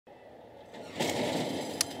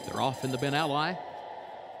They're off in the Ben Ally.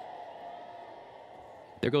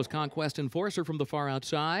 There goes Conquest Enforcer from the far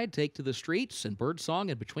outside. Take to the streets, and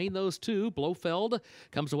Birdsong, and between those two, Blofeld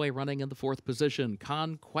comes away running in the 4th position.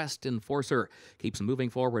 Conquest Enforcer keeps moving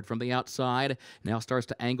forward from the outside. Now starts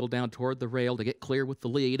to angle down toward the rail to get clear with the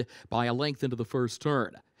lead by a length into the first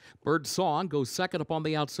turn. Birdsong goes second up on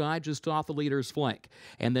the outside, just off the leader's flank.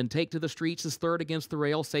 And then Take to the Streets is third against the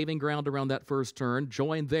rail, saving ground around that first turn.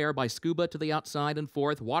 Joined there by Scuba to the outside in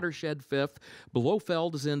 4th. Watershed 5th.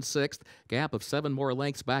 Blofeld is in 6th. Gap of 7 more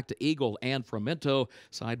lengths back to Eagle and Frumento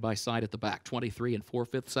side by side at the back. 23 and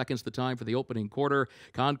 4/5 seconds the time for the opening quarter.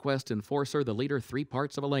 Conquest Enforcer, the leader, 3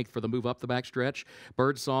 parts of a length for the move up the backstretch.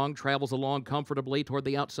 Birdsong travels along comfortably toward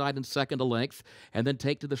the outside in second a length. And then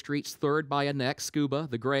Take to the Streets third by a neck. Scuba,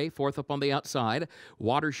 the gray, 4th up on the outside.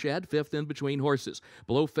 Watershed 5th in between horses.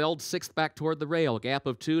 Blofeld 6th back toward the rail. Gap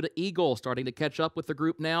of 2 to Eagle, starting to catch up with the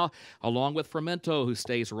group now, along with Frumento, who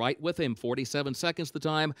stays right with him. 47 seconds the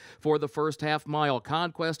time for the first half mile.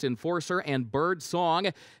 Conquest Enforcer and Birdsong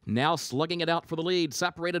now slugging it out for the lead,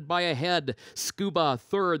 separated by a head. Scuba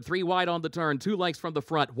third, 3 wide on the turn, 2 lengths from the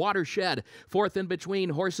front. Watershed 4th in between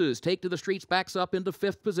horses. Take to the Streets backs up into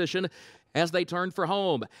 5th position as they turn for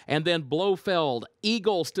home. And then Blofeld,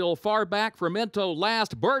 Eagle still far back, Frumento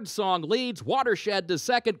last, Birdsong leads, Watershed to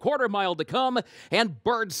second, quarter mile to come, and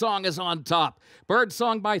Birdsong is on top.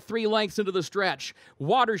 Birdsong by 3 lengths into the stretch.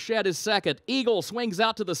 Watershed is second. Eagle swings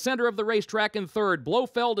out to the center of the racetrack in third.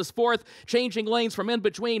 Blofeld is 4th, changing lanes from in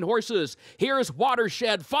between horses. Here's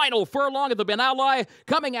Watershed, final furlong of the Ben Ally,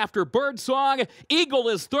 coming after Birdsong. Eagle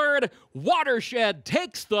is third. Watershed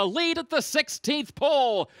takes the lead at the 16th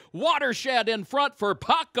pole. Watershed in front for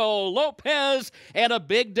Paco, Lopez, and a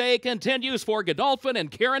big day continues for Godolphin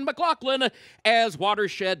and Kiaran McLaughlin as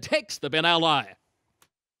Watershed takes the Ben Ally.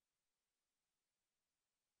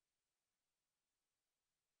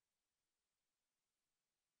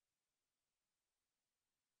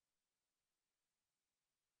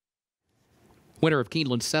 Winner of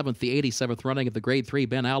Keeneland's 7th, the 87th running of the Grade 3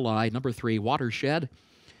 Ben Ally, number 3, Watershed.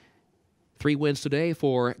 3 wins today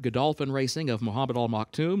for Godolphin Racing of Mohammed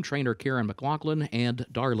Maktoum, trainer Kiaran McLaughlin, and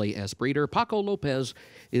Darley as breeder. Paco Lopez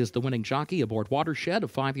is the winning jockey aboard Watershed, a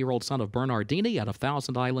 5-year-old son of Bernardini out of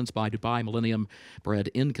Thousand Islands by Dubai Millennium, bred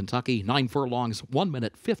in Kentucky. 9 furlongs, 1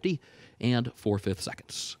 minute 50 and 4/5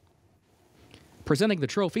 seconds. Presenting the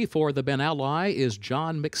trophy for the Ben Ally is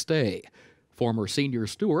John McStay, former senior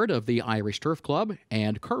steward of the Irish Turf Club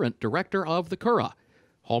and current director of the Curragh,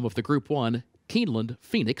 home of the Group 1 Keeneland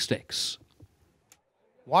Phoenix Stakes.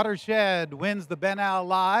 Watershed wins the Ben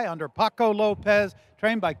Ally under Paco Lopez,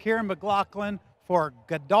 trained by Kiaran McLaughlin for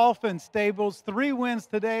Godolphin Stables. 3 wins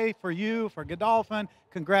today for you, for Godolphin.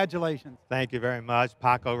 Congratulations. Thank you very much.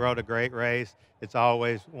 Paco rode a great race. It's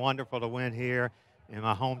always wonderful to win here in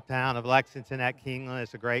my hometown of Lexington at Keeneland.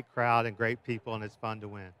 It's a great crowd and great people, and it's fun to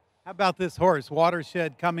win. How about this horse,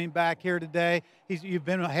 Watershed, coming back here today? You've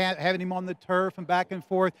been having him on the turf and back and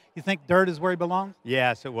forth. You think dirt is where he belongs?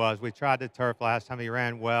 Yes, it was. We tried the turf last time. He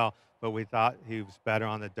ran well, but we thought he was better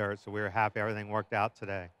on the dirt, so we were happy everything worked out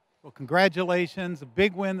today. Well, congratulations. A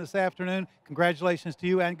big win this afternoon. Congratulations to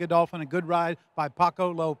you and Godolphin. A good ride by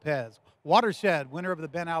Paco Lopez. Watershed, winner of the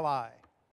Ben Ally.